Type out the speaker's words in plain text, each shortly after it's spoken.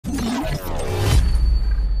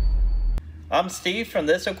I'm Steve from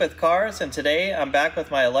This Week with Cars, and today I'm back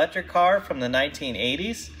with my electric car from the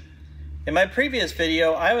 1980s. In my previous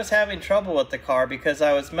video, I was having trouble with the car because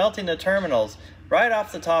I was melting the terminals right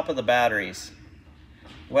off the top of the batteries.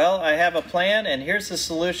 Well, I have a plan, and here's the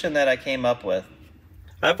solution that I came up with.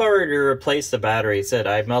 I've already replaced the batteries that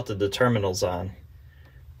I melted the terminals on.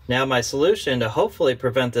 Now my solution to hopefully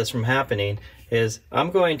prevent this from happening is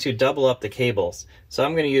I'm going to double up the cables. So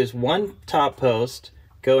I'm going to use one top post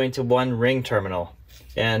going to one ring terminal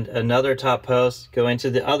and another top post going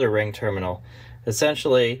to the other ring terminal,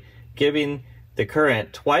 essentially giving the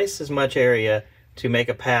current twice as much area to make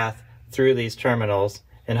a path through these terminals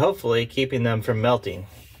and hopefully keeping them from melting.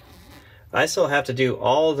 I still have to do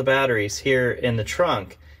all the batteries here in the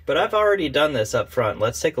trunk, but I've already done this up front.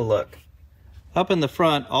 Let's take a look. Up in the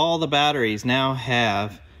front, all the batteries now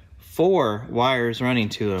have 4 wires running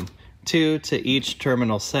to them, 2 to each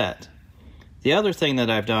terminal set. The other thing that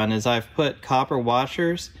I've done is I've put copper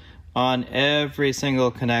washers on every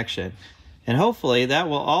single connection. And hopefully that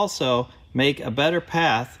will also make a better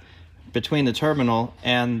path between the terminal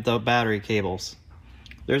and the battery cables.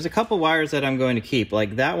 There's a couple wires that I'm going to keep,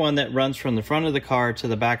 like that one that runs from the front of the car to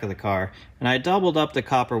the back of the car. And I doubled up the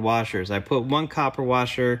copper washers. I put one copper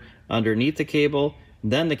washer underneath the cable,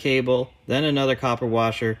 then another copper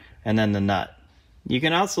washer, and then the nut. You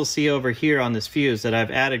can also see over here on this fuse that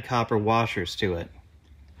I've added copper washers to it.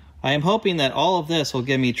 I am hoping that all of this will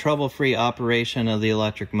give me trouble-free operation of the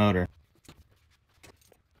electric motor.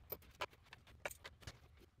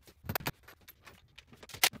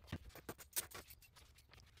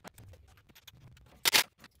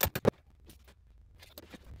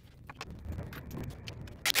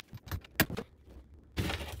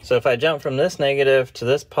 So if I jump from this negative to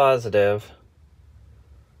this positive,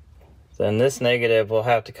 then this negative will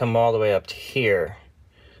have to come all the way up to here.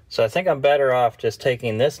 So I think I'm better off just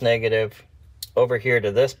taking this negative over here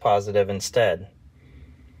to this positive instead.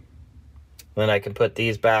 Then I can put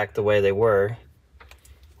these back the way they were.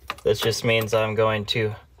 This just means I'm going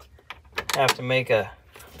to have to make a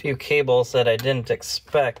few cables that I didn't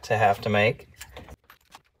expect to have to make.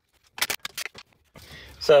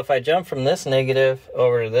 So if I jump from this negative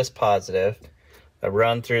over to this positive, I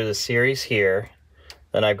run through the series here.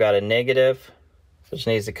 Then I've got a negative, which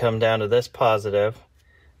needs to come down to this positive.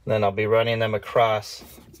 And then I'll be running them across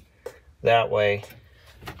that way.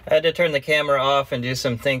 I had to turn the camera off and do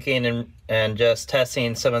some thinking and just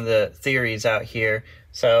testing some of the theories out here.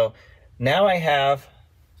 So now I have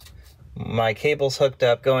my cables hooked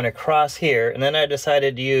up going across here. And then I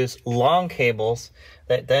decided to use long cables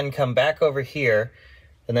that then come back over here.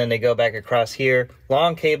 And then they go back across here.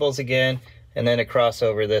 Long cables again, and then across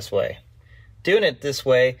over this way. Doing it this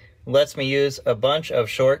way lets me use a bunch of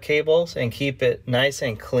short cables and keep it nice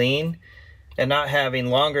and clean and not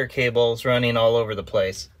having longer cables running all over the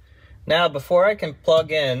place. Now, before I can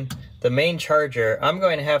plug in the main charger, I'm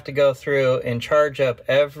going to have to go through and charge up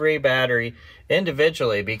every battery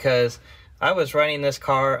individually because I was running this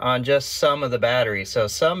car on just some of the batteries. So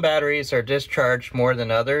some batteries are discharged more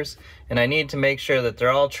than others, and I need to make sure that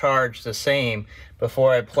they're all charged the same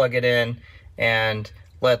before I plug it in and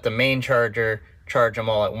let the main charger charge them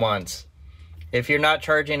all at once. If you're not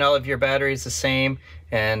charging all of your batteries the same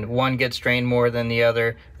and one gets drained more than the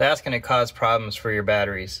other, that's going to cause problems for your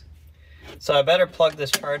batteries. So I better plug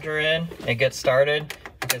this charger in and get started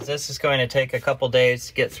because this is going to take a couple days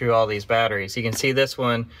to get through all these batteries. You can see this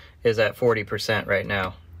one is at 40% right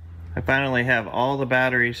now. I finally have all the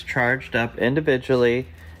batteries charged up individually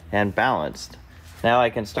and balanced. Now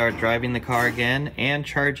I can start driving the car again and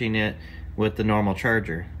charging it with the normal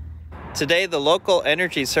charger. Today the local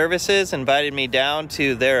energy services invited me down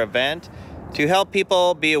to their event to help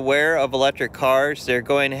people be aware of electric cars. They're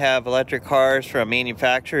going to have electric cars from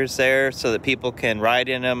manufacturers there so that people can ride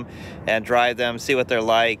in them and drive them, see what they're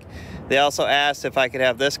like. They also asked if I could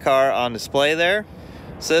have this car on display there.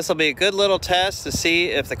 So this will be a good little test to see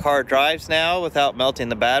if the car drives now without melting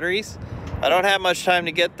the batteries. I don't have much time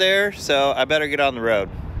to get there, so I better get on the road.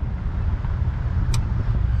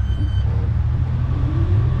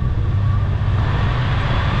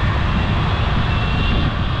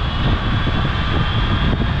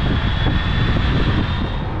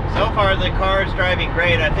 So far the car is driving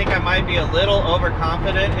great. I think I might be a little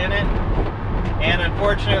overconfident in it. And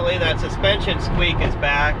unfortunately that suspension squeak is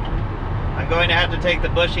back. I'm going to have to take the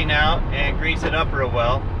bushing out and grease it up real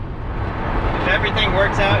well. If everything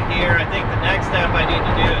works out here, I think the next step I need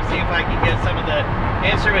to do is see if I can get some of the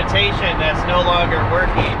instrumentation that's no longer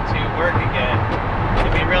working to work again.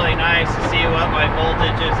 It'd be really nice to see what my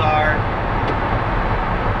voltages are.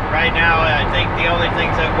 Right now, I think the only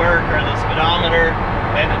things that work are the speedometer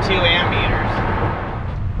and the 2 ammeters.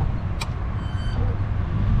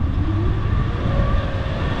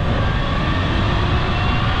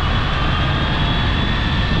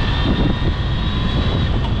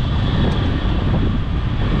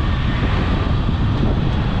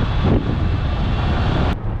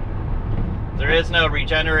 There is no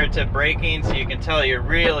regenerative braking, so you can tell you're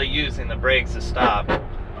really using the brakes to stop.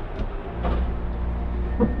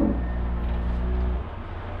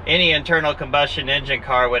 Any internal combustion engine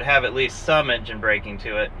car would have at least some engine braking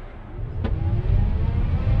to it.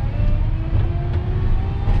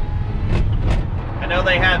 I know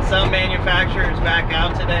they had some manufacturers back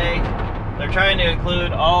out today. They're trying to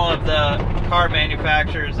include all of the car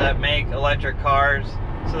manufacturers that make electric cars.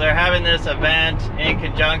 So they're having this event in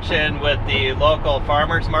conjunction with the local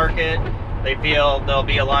farmers market. They feel there'll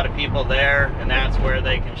be a lot of people there, and that's where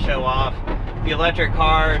they can show off the electric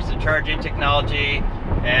cars, the charging technology,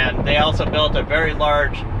 and they also built a very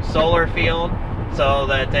large solar field so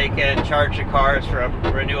that they can charge the cars from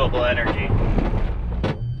renewable energy.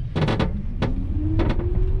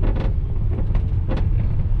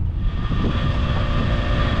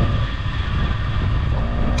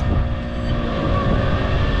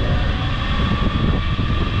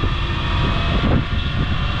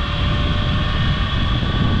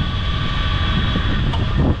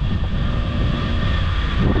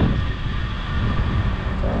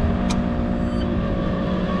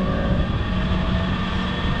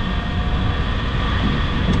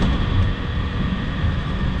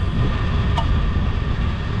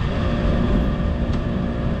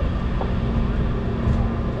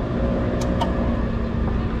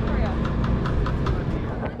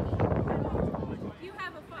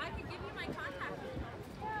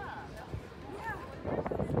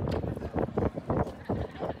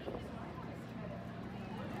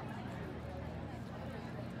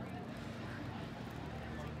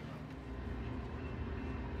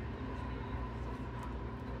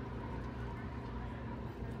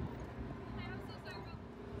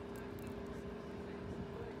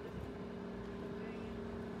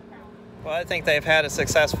 Well, I think they've had a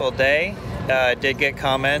successful day. I did get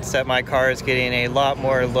comments that my car is getting a lot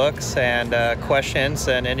more looks and questions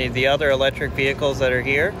than any of the other electric vehicles that are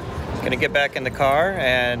here. I'm going to get back in the car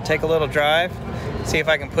and take a little drive, see if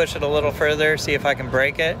I can push it a little further, see if I can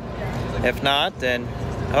brake it. If not, then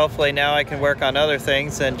hopefully now I can work on other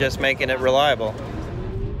things than just making it reliable.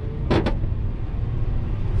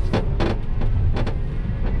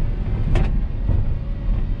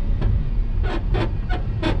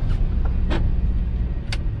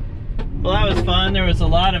 Well, that was fun. There was a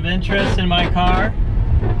lot of interest in my car.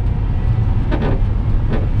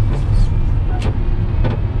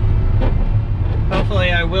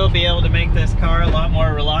 Hopefully I will be able to make this car a lot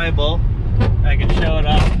more reliable. I can show it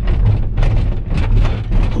off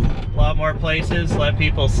a lot more places, let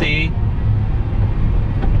people see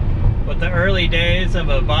what the early days of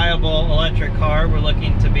a viable electric car were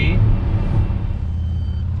looking to be.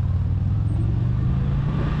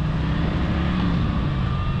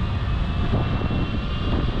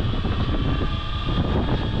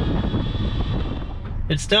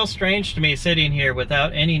 It's still strange to me sitting here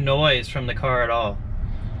without any noise from the car at all.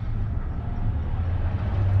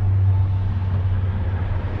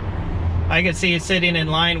 I could see sitting in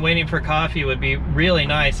line waiting for coffee would be really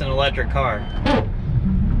nice in an electric car.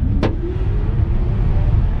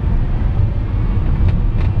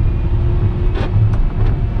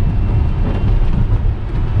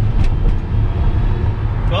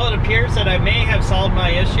 Well, it appears that I may have solved my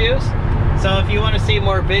issues. So if you want to see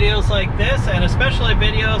more videos like this, and especially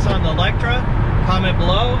videos on the Lectra, comment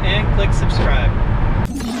below and click subscribe.